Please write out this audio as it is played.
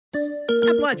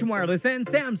Appalachian Wireless and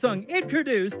Samsung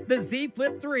introduce the Z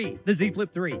Flip 3. The Z Flip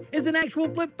 3 is an actual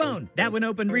flip phone that, when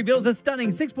opened, reveals a stunning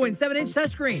 6.7-inch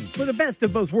touchscreen for the best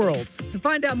of both worlds. To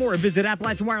find out more, visit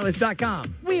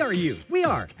AppalachianWireless.com. We are you. We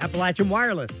are Appalachian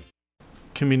Wireless.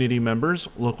 Community members,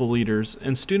 local leaders,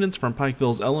 and students from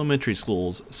Pikeville's elementary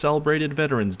schools celebrated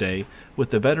Veterans Day with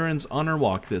the Veterans Honor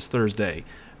Walk this Thursday.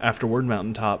 Afterward,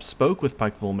 Mountaintop spoke with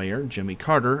Pikeville Mayor Jimmy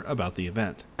Carter about the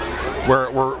event.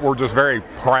 We're just very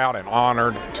proud and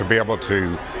honored to be able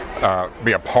to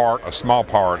be a small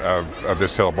part of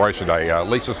this celebration day.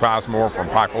 Lisa Sizemore from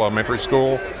Pikeville Elementary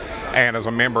School, and as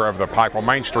a member of the Pikeville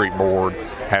Main Street Board,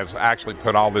 has actually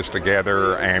put all this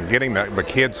together, and getting the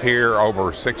kids here,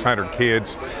 over 600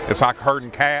 kids, it's like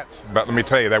herding cats, but let me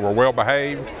tell you, they were well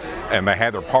behaved, and they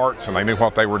had their parts, and they knew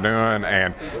what they were doing,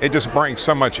 and it just brings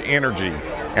so much energy,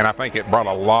 and I think it brought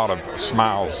a lot of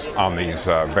smiles on these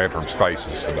veterans'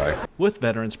 faces today. With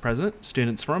veterans present,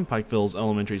 students from Pikeville's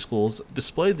elementary schools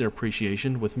displayed their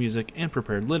appreciation with music and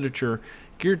prepared literature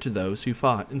geared to those who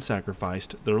fought and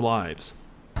sacrificed their lives.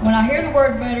 When I hear the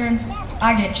word veteran,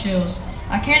 I get chills.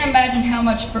 I can't imagine how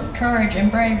much courage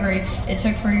and bravery it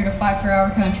took for you to fight for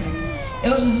our country. It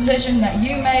was a decision that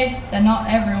you made that not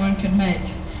everyone could make.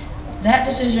 That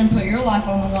decision put your life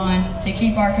on the line to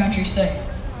keep our country safe.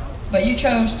 But you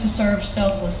chose to serve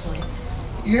selflessly.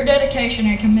 Your dedication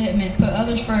and commitment put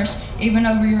others first, even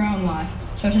over your own life.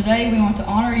 So today we want to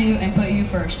honor you and put you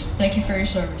first. Thank you for your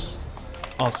service.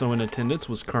 Also in attendance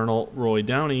was Colonel Roy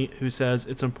Downey, who says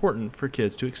it's important for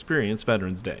kids to experience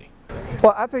Veterans Day.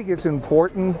 Well, I think it's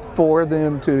important for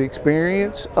them to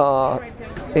experience,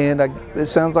 and it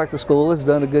sounds like the school has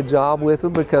done a good job with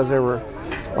them, because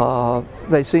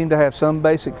they seem to have some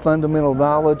basic fundamental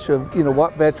knowledge of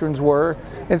what veterans were,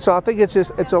 and so I think it's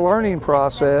a learning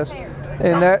process,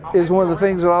 and that is one of the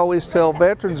things that I always tell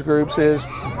veterans groups is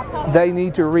they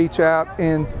need to reach out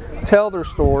and tell their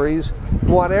stories,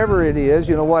 whatever it is,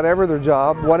 whatever their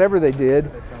job, whatever they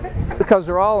did, because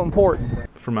they're all important.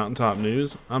 For Mountaintop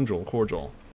News, I'm Joel Cordial.